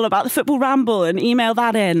novel about the Football Ramble and email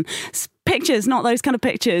that in. pictures, not those kind of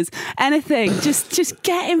pictures. Anything. Just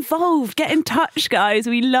get involved. Get in touch, guys.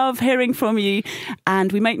 We love hearing from you,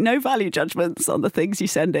 and we make no value judgments on the things you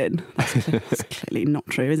send in. That's clearly not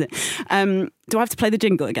true, is it? Do I have to play the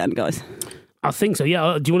jingle again, guys? I think so,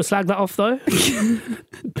 yeah. Do you want to slag that off, though?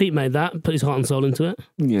 Pete made that, put his heart and soul into it.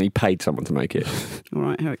 Yeah, he paid someone to make it. All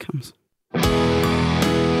right, here it comes.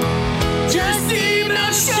 Just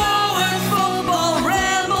email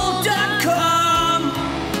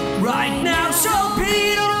show@footballramble.com right now, so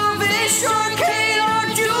Pete or Vish or Kate or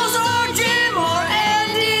Jules or Jim or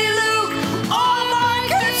Andy, Luke, all my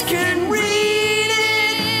kids can read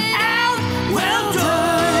it out. Well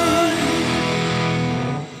done.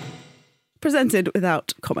 Presented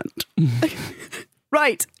without comment.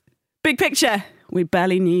 Right, big picture. We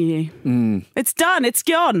barely knew you. It's done. It's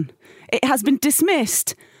gone. It has been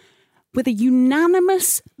dismissed with a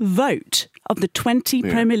unanimous vote of the 20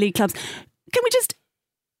 Premier League clubs. Can we just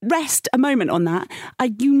rest a moment on that? A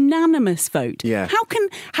unanimous vote. Yeah.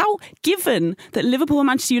 How, given that Liverpool and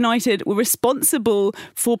Manchester United were responsible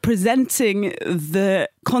for presenting the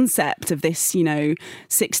concept of this,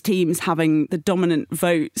 6 teams having the dominant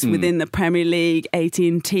votes within the Premier League,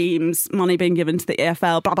 18 teams, money being given to the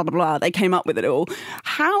EFL, blah, blah, blah, blah. They came up with it all.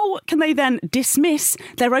 How can they then dismiss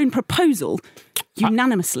their own proposal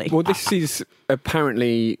unanimously? Well, this is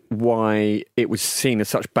apparently why it was seen as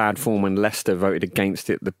such bad form when Leicester voted against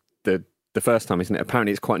it the first time, isn't it?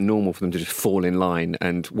 Apparently it's quite normal for them to just fall in line,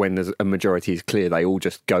 and when there's a majority is clear, they all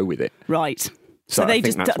just go with it. Right. So they're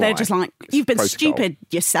just like, you've been protocol. stupid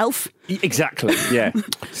yourself. Exactly, yeah.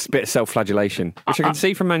 It's a bit of self-flagellation, which I can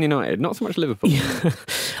see from Man United, not so much Liverpool. Yeah.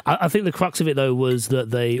 I think the crux of it, though, was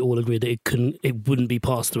that they all agreed that it wouldn't be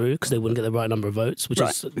passed through because they wouldn't get the right number of votes, which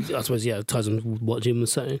is, I suppose, ties on what Jim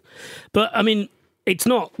was saying. But, I mean, it's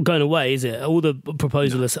not going away, is it? All the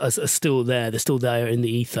proposals are still there. They're still there in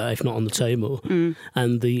the ether, if not on the table.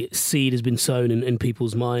 And the seed has been sown in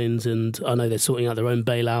people's minds. And I know they're sorting out their own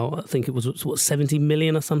bailout. I think it was, 70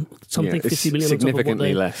 million or something? Yeah, 50 million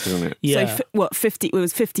significantly less, isn't it? Yeah. So, 50? It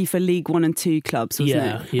was 50 for League 1 and 2 clubs, wasn't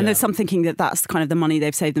it? Yeah. And there's some thinking that that's kind of the money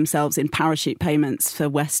they've saved themselves in parachute payments for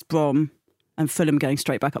West Brom and Fulham going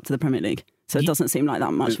straight back up to the Premier League. So it doesn't seem like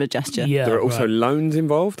that much of a gesture. Yeah, there are also loans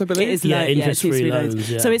involved, I believe. It is interest-free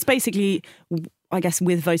loans. Yeah. So it's basically, I guess,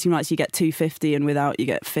 with voting rights you get 250 and without you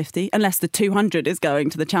get 50, unless the 200 is going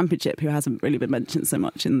to the Championship, who hasn't really been mentioned so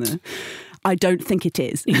much in the... I don't think it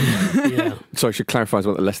is. Yeah. So I should clarify as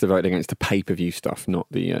well that Leicester voted against the pay-per-view stuff, not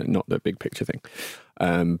the big picture thing.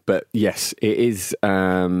 But yes, it is,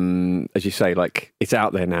 as you say, like, it's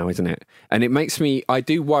out there now, isn't it? And it makes me, I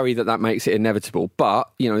do worry that makes it inevitable. But,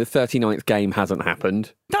 the 39th game hasn't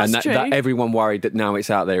happened. That's and true. that everyone worried that now it's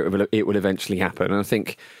out there, it will eventually happen. And I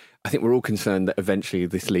think we're all concerned that eventually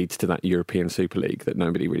this leads to that European Super League that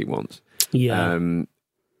nobody really wants. Yeah.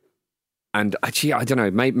 And actually, I don't know.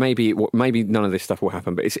 Maybe none of this stuff will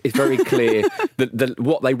happen. But it's very clear that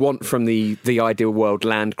what they want from the ideal world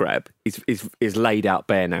land grab is laid out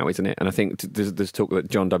bare now, isn't it? And I think there's talk that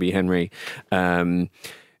John W. Henry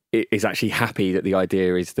is actually happy that the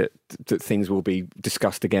idea is that things will be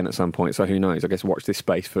discussed again at some point. So who knows? I guess watch this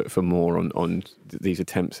space for more on these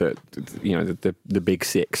attempts at the big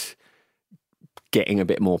six getting a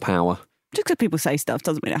bit more power. Just because people say stuff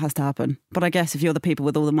doesn't mean it has to happen. But I guess if you're the people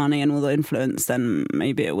with all the money and all the influence, then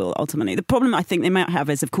maybe it will ultimately. The problem I think they might have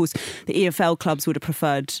is, of course, the EFL clubs would have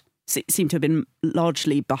preferred, seem to have been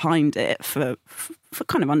largely behind it for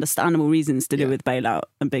kind of understandable reasons to do with bailout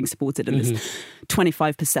and being supported in this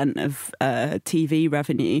 25% of TV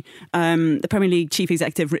revenue. The Premier League chief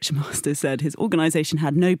executive, Richard Masters, said his organisation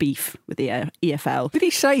had no beef with the EFL. Did he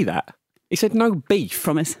say that? He said no beef.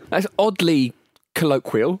 Promise. That's oddly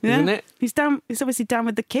colloquial, isn't it? He's obviously down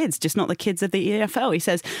with the kids, just not the kids of the EFL. He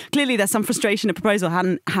says, clearly there's some frustration. A proposal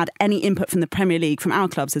hadn't had any input from the Premier League, from our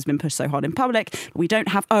clubs, has been pushed so hard in public. We don't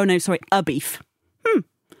have, a beef.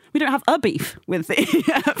 We don't have a beef with the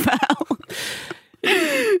EFL.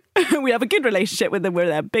 We have a good relationship with them. We're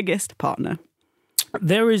their biggest partner.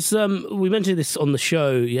 There is, we mentioned this on the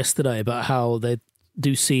show yesterday about how they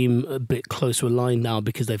do seem a bit closer aligned now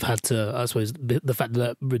because they've had to, I suppose, the fact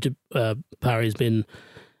that Richard Parry has been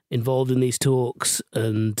involved in these talks,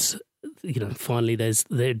 and finally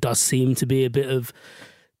there does seem to be a bit of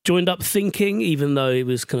joined up thinking, even though it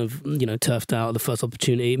was kind of turfed out at the first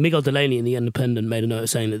opportunity. Miguel Delaney in The Independent made a note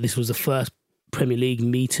saying that this was the first Premier League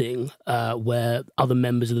meeting where other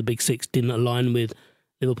members of the Big Six didn't align with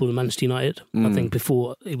Liverpool and Manchester United. I think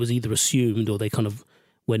before it was either assumed or they kind of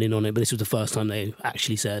went in on it, but this was the first time they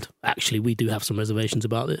actually said, we do have some reservations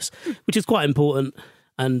about this, which is quite important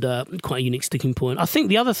and quite a unique sticking point. I think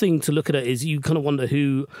the other thing to look at it is you kind of wonder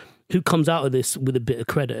who who comes out of this with a bit of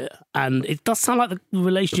credit. And it does sound like the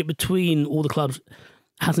relationship between all the clubs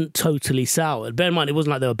hasn't totally soured. Bear in mind, it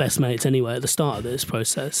wasn't like they were best mates anyway at the start of this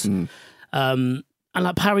process. And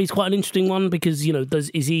like Parry's quite an interesting one because, you know,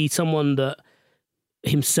 is he someone that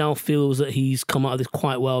himself feels that he's come out of this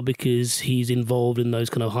quite well because he's involved in those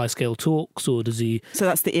kind of high scale talks, or does he? So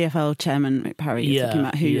that's the EFL chairman, Mick Parry, you're talking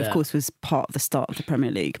about, who, of course, was part of the start of the Premier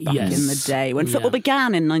League back in the day when football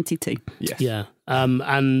began in '92. Yes. Yeah.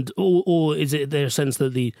 And or is it there a sense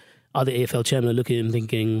that the other EFL chairman are looking at him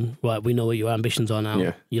thinking, right, we know what your ambitions are now.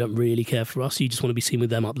 Yeah. You don't really care for us. You just want to be seen with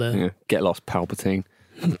them up there. Yeah. Get lost, Palpatine.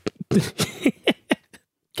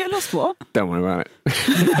 Get lost what? Don't worry about it.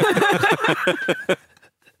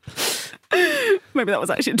 Maybe that was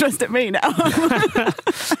actually addressed at me now.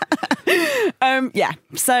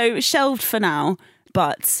 So shelved for now,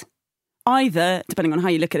 but either, depending on how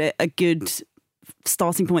you look at it, a good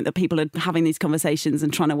starting point that people are having these conversations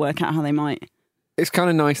and trying to work out how they might. It's kind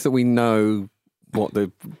of nice that we know what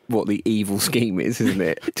the evil scheme is, isn't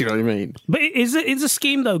it? Do you know what I mean? But is a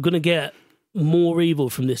scheme, though, going to get more evil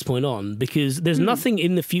from this point on? Because there's nothing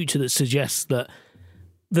in the future that suggests that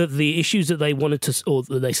the issues that they wanted to, or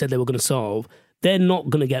that they said they were going to solve, they're not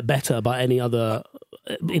going to get better by any other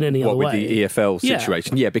way. With the EFL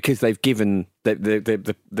situation? Yeah, because they've given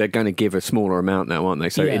they're going to give a smaller amount now, aren't they?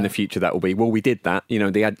 So in the future that will be, well, we did that. You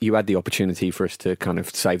know, you had the opportunity for us to kind of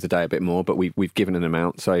save the day a bit more, but we've given an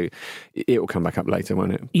amount, so it will come back up later,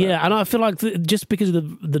 won't it? But, yeah, and I feel like just because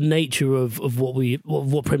of the nature of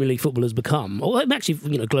what Premier League football has become, or actually,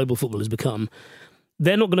 you know, global football has become.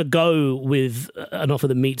 They're not going to go with an offer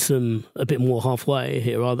that meets them a bit more halfway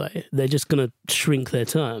here, are they? They're just going to shrink their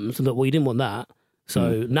terms. And well, you didn't want that.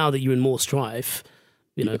 So now that you're in more strife,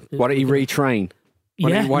 you know. Why don't you retrain?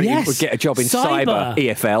 Why don't you get a job in cyber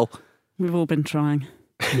EFL? We've all been trying.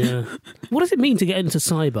 Yeah. What does it mean to get into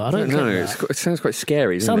cyber? I don't know. It sounds quite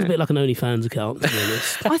scary, doesn't Sounds it? a bit like an OnlyFans account, to be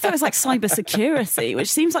honest. I thought it was like cyber security,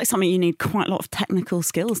 which seems like something you need quite a lot of technical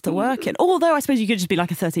skills to work in. Although I suppose you could just be like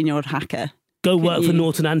a 13-year-old hacker. Go work for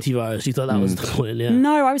Norton Antivirus. You thought that was the point, yeah?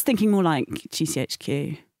 No, I was thinking more like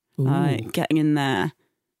GCHQ. Getting in there.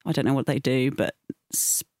 I don't know what they do, but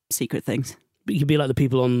secret things. But you could be like the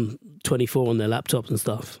people on 24 on their laptops and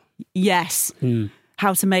stuff. Yes.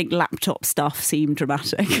 How to make laptop stuff seem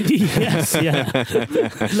dramatic. Yes, yeah.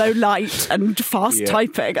 Low light and fast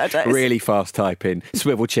typing. I don't know. Really fast typing.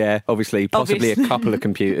 Swivel chair, obviously. Possibly a couple of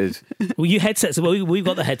computers. Well, you headsets. Well, we've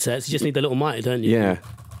got the headsets. You just need the little mic, don't you? Yeah.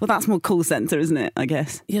 Well, that's more call centre, isn't it, I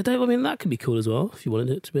guess? Yeah, I mean, that could be cool as well, if you wanted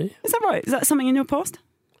it to be. Is that right? Is that something in your past?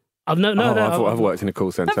 I've worked in a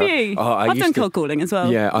call centre. Have you? I've done cold calling as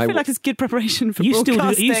well. Yeah, I feel like it's good preparation for you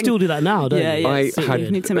broadcasting. You still do that now, don't you?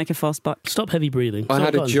 You need to make a fast buck. Stop heavy breathing. I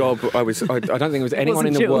had a job. I don't think there was anyone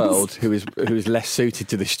in the world who was less suited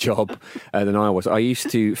to this job than I was. I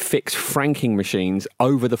used to fix franking machines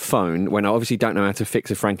over the phone when I obviously don't know how to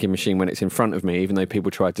fix a franking machine when it's in front of me, even though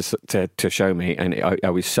people tried to show me, and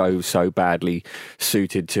I was so badly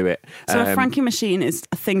suited to it. So a franking machine is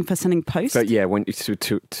a thing for sending post? But yeah, when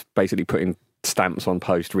to basically put in stamps on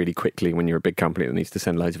post really quickly when you're a big company that needs to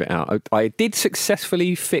send loads of it out. I did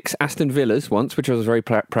successfully fix Aston Villas once, which I was very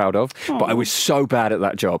proud of, but I was so bad at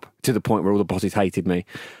that job to the point where all the bosses hated me.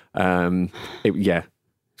 It's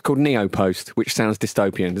called Neopost, which sounds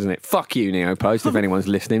dystopian, doesn't it? Fuck you, Neopost, if anyone's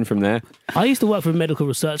listening from there. I used to work for a medical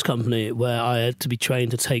research company where I had to be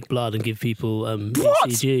trained to take blood and give people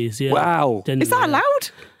ECGs. Yeah. Wow. Is that allowed?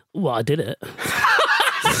 Well, I did it.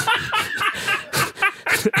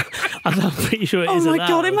 I'm pretty sure it is allowed. Oh my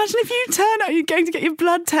God, imagine if you turn out you're going to get your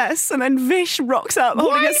blood tests and then Vish rocks up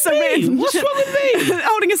holding a syringe. What's wrong with me?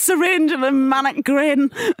 Holding a syringe and a manic grin.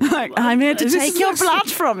 Like, I'm here to take your blood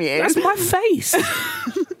from you. That's my face.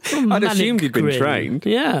 I'd assumed you'd been trained.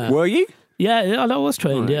 Yeah. Were you? Yeah, I was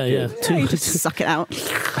trained. Yeah. You just suck it out.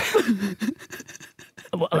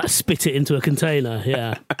 Like spit it into a container,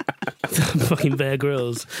 yeah. Fucking Bear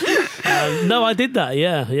Grylls. No, I did that.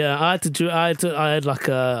 Yeah. I had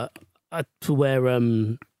to wear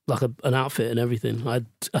like an outfit and everything. An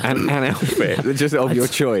outfit just of your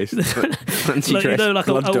choice. Fancy dress, like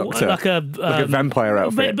blood doctor, like a vampire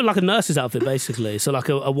outfit, but like a nurse's outfit basically. So like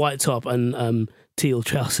a white top and teal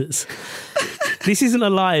trousers. This isn't a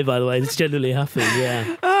lie, by the way. This generally happened.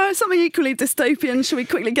 Yeah. Something equally dystopian. Shall we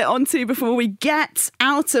quickly get on to before we get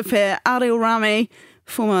out of here? Adil Rami,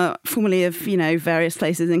 formerly of various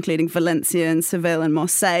places, including Valencia and Seville and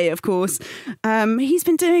Marseille, of course. He's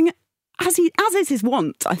been doing, as is his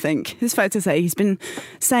wont, I think. It's fair to say he's been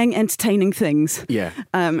saying entertaining things. Yeah.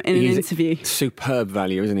 In an interview. Superb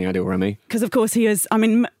value, isn't he, Adil Rami? Because of course he is. I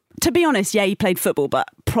mean, to be honest, he played football, but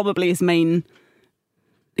probably his main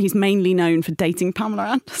he's mainly known for dating Pamela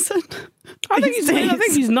Anderson. I think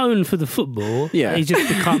he's known for the football. Yeah. He's just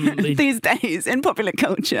become... these days in popular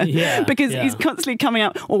culture. Yeah, Because yeah. he's constantly coming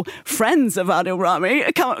out, or friends of Adil Rami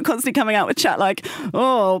are constantly coming out with chat like,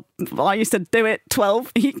 oh, I used to do it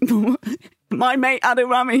 12. My mate Adil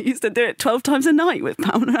Rami used to do it 12 times a night with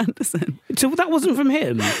Pamela Anderson. So that wasn't from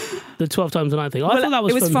him, the 12 times a night thing. I thought that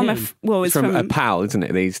was from him. It's from a pal, isn't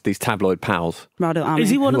it? These tabloid pals. Adil Rami. Is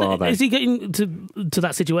he Who are they? Is he getting to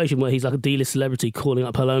that situation where he's like a D-list celebrity calling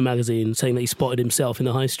up Hello magazine saying that he spotted himself in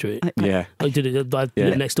the high street? Yeah. I did it. I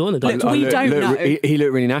live next door. And Look, we don't know. He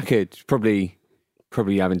looked really knackered. Probably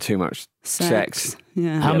having too much sex.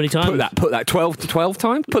 Yeah. How many times? Put that 12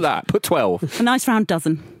 times. Put 12. A nice round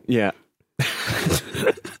dozen. Yeah.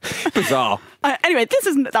 Bizarre. Anyway,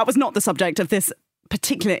 that was not the subject of this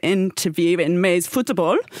particular interview in May's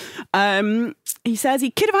Football. He says he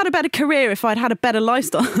could have had a better career if I'd had a better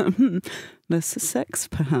lifestyle. Less sex,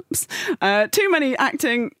 perhaps. Too many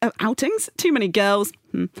outings, too many girls.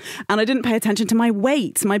 And I didn't pay attention to my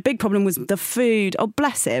weight. My big problem was the food. Oh,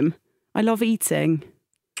 bless him. I love eating.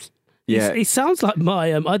 Yeah. It sounds like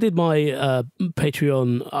I did my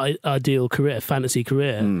Patreon ideal career, fantasy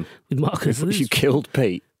career with Marcus. You killed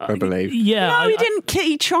Pete, I believe. Yeah. No, he didn't.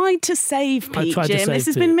 He tried to save Pete, Jim. This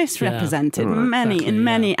has been misrepresented in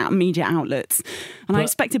many media outlets, and I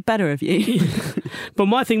expected better of you. But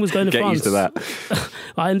my thing was going to France. Get used to that.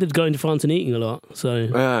 I ended up going to France and eating a lot.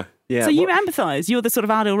 So yeah. So you empathise. You're the sort of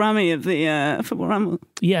Adil Rami of the Football Ramble.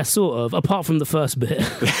 yeah, sort of. Apart from the first bit,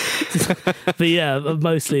 but yeah,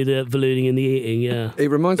 mostly the ballooning and the eating. Yeah. It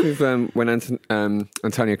reminds me of when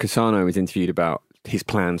Antonio Cassano was interviewed about his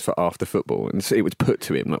plans for after football, and so it was put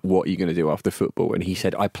to him like, "What are you going to do after football?" And he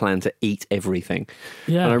said, "I plan to eat everything."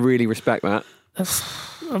 Yeah. And I really respect that. That's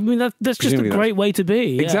just a Presumably great way to be.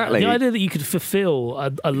 Yeah. Exactly. The idea that you could fulfill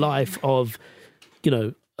a life of,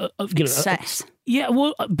 Success. yeah,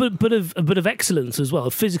 well, but of excellence as well,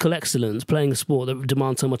 of physical excellence, playing a sport that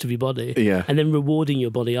demands so much of your body, Yeah. and then rewarding your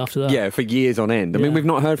body after that. Yeah, for years on end. I mean, Yeah. we've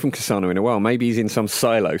not heard from Cassano in a while. Maybe he's in some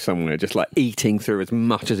silo somewhere, just like eating through as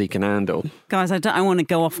much as he can handle. Guys, I want to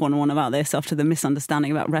go off on one about this after the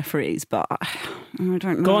misunderstanding about referees, but I don't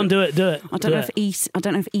know. Go on, do it. I don't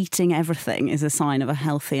know if eating everything is a sign of a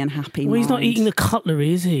healthy and happy Well, he's not mind. eating the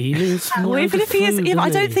cutlery, is he? Well, even if he is, I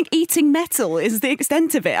don't think eating metal is the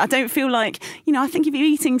extent of it. I don't feel like, I think if you're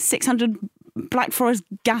eating 600 Black Forest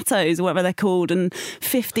Gattos or whatever they're called and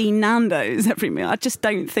 15 Nando's every meal, I just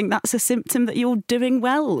don't think that's a symptom that you're doing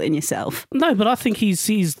well in yourself. No, but I think he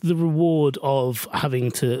sees the reward of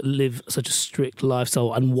having to live such a strict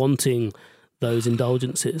lifestyle and wanting those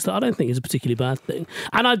indulgences that I don't think is a particularly bad thing.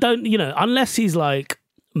 And I don't, unless he's like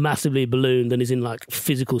massively ballooned and is in like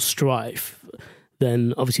physical strife,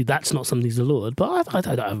 then obviously that's not something he's allowed. But I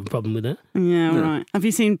don't have a problem with it. Yeah, right. Have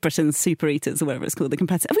you seen Britain's Super Eaters or whatever it's called? The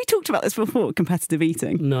competitive. Have we talked about this before? Competitive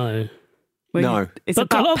eating. No. Where No. It's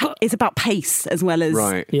But it's about pace as well as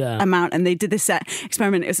Right. Yeah. amount. And they did this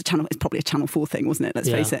experiment. It's probably a Channel 4 thing, wasn't it? Let's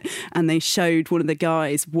face it. And they showed one of the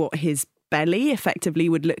guys what his belly effectively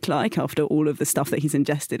would look like after all of the stuff that he's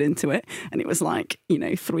ingested into it. And it was like,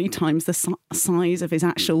 3 times the size of his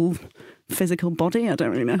actual physical body. I don't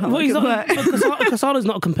really know how Well, that he's could not, work. Cassano's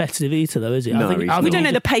not a competitive eater, though, is he? No, I think he's not. We don't know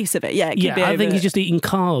he's the pace of it. Yeah, it could be I think over- he's just eating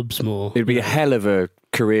carbs more. It'd be a hell of a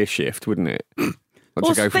career shift, wouldn't it?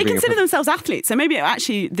 Well, they consider themselves athletes, so maybe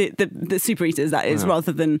actually the super eaters, that is,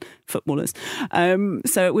 rather than footballers.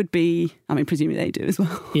 So it would be, presumably they do as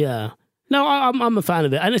well. Yeah. No, I'm a fan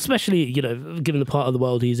of it, and especially given the part of the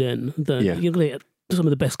world he's in, you're going to get some of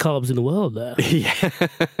the best carbs in the world there,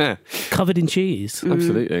 Yeah. covered in cheese.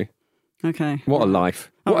 Absolutely. Okay. What a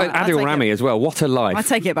life. All What right, I'll Adil take Rami as well. What a life. I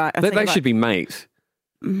take it back. They should be mates.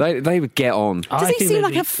 They would get on. Does he seem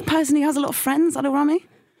like a person who has a lot of friends, Adil Rami?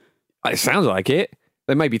 It sounds like it.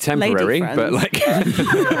 They may be temporary, Lady but like...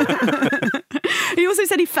 He also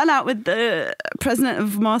said he fell out with the president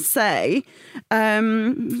of Marseille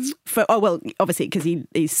obviously because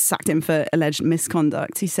he sacked him for alleged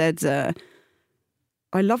misconduct. He said,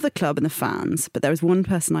 I love the club and the fans, but there is one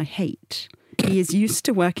person I hate. He is used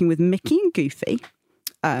to working with Mickey and Goofy,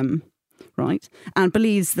 right, and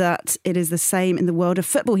believes that it is the same in the world of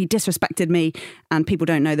football. He disrespected me, and people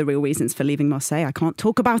don't know the real reasons for leaving Marseille. I can't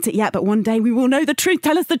talk about it yet, but one day we will know the truth.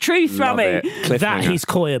 Tell us the truth, Love Rami. it. that Cliffhanger. he's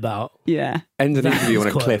coy about. Yeah. End of the interview on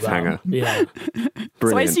a He's coy cliffhanger. about. Yeah. So I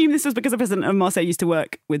Brilliant. assume this was because the president of Marseille used to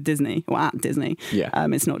work with Disney or at Disney. Yeah.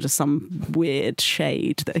 It's not just some weird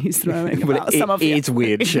shade that he's throwing Well, about some of it the... is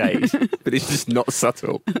weird shade, but it's just not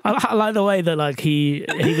subtle. I like the way that he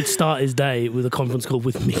would start his day with a conference call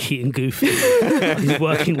with Mickey and Goofy. He's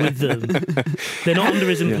working with them. They're not under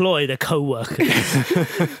his employ, they're co-workers.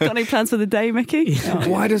 Got any plans for the day, Mickey?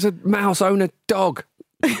 Why does a mouse own a dog?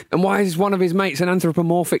 And why is one of his mates an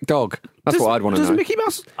anthropomorphic dog? That's what I'd want to know. Does Mickey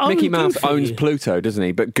Mouse Mickey own Mouse Goofy? owns Pluto, doesn't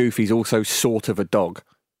he? But Goofy's also sort of a dog.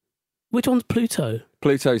 Which one's Pluto?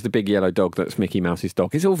 Pluto's the big yellow dog that's Mickey Mouse's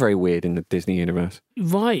dog. It's all very weird in the Disney universe.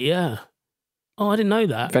 Right, yeah. Oh, I didn't know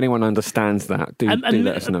that. If anyone understands that, do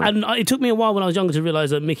let us know. And it took me a while when I was younger to realise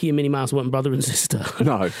that Mickey and Minnie Mouse weren't brother and sister.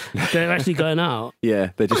 No. They're actually going out. Yeah,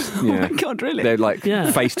 they're just, Oh my God, really? They're like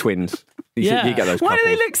Yeah. face twins. You Yeah. get those Why do couples.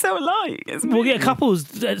 they look so alike? It's Well, yeah,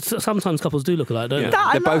 weird. sometimes couples do look alike, don't Yeah. they? That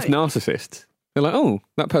I They're both like. narcissists. They're like, oh,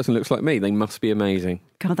 that person looks like me. They must be amazing.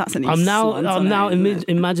 God, that's an I'm now isn't it?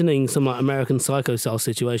 imagining some like American Psycho style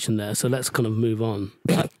situation there. So let's kind of move on.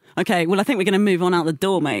 Okay, well, I think we're going to move on out the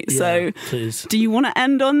door, mate. Yeah, So, please. do you want to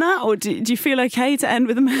end on that, or do you feel okay to end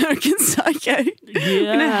with American Psycho? We're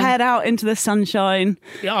going to head out into the sunshine.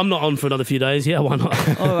 Yeah, I'm not on for another few days. Yeah, why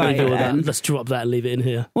not? All right, Leave it with that. then. Let's drop that and leave it in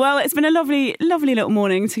here. Well, it's been a lovely, lovely little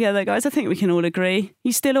morning together, guys. I think we can all agree.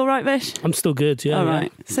 You still all right, Vish? I'm still good. Yeah. All yeah.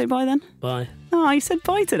 right. Say bye then. Bye. Oh, he said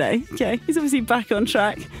bye today. Okay, he's obviously back on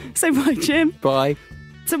track. Say bye, Jim. Bye.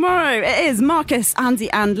 Tomorrow it is Marcus,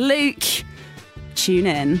 Andy, and Luke. Tune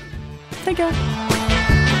in. Take care.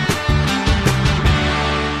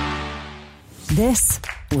 This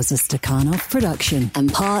was a Stakhanov production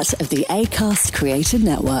and part of the Acast Creative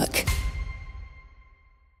Network.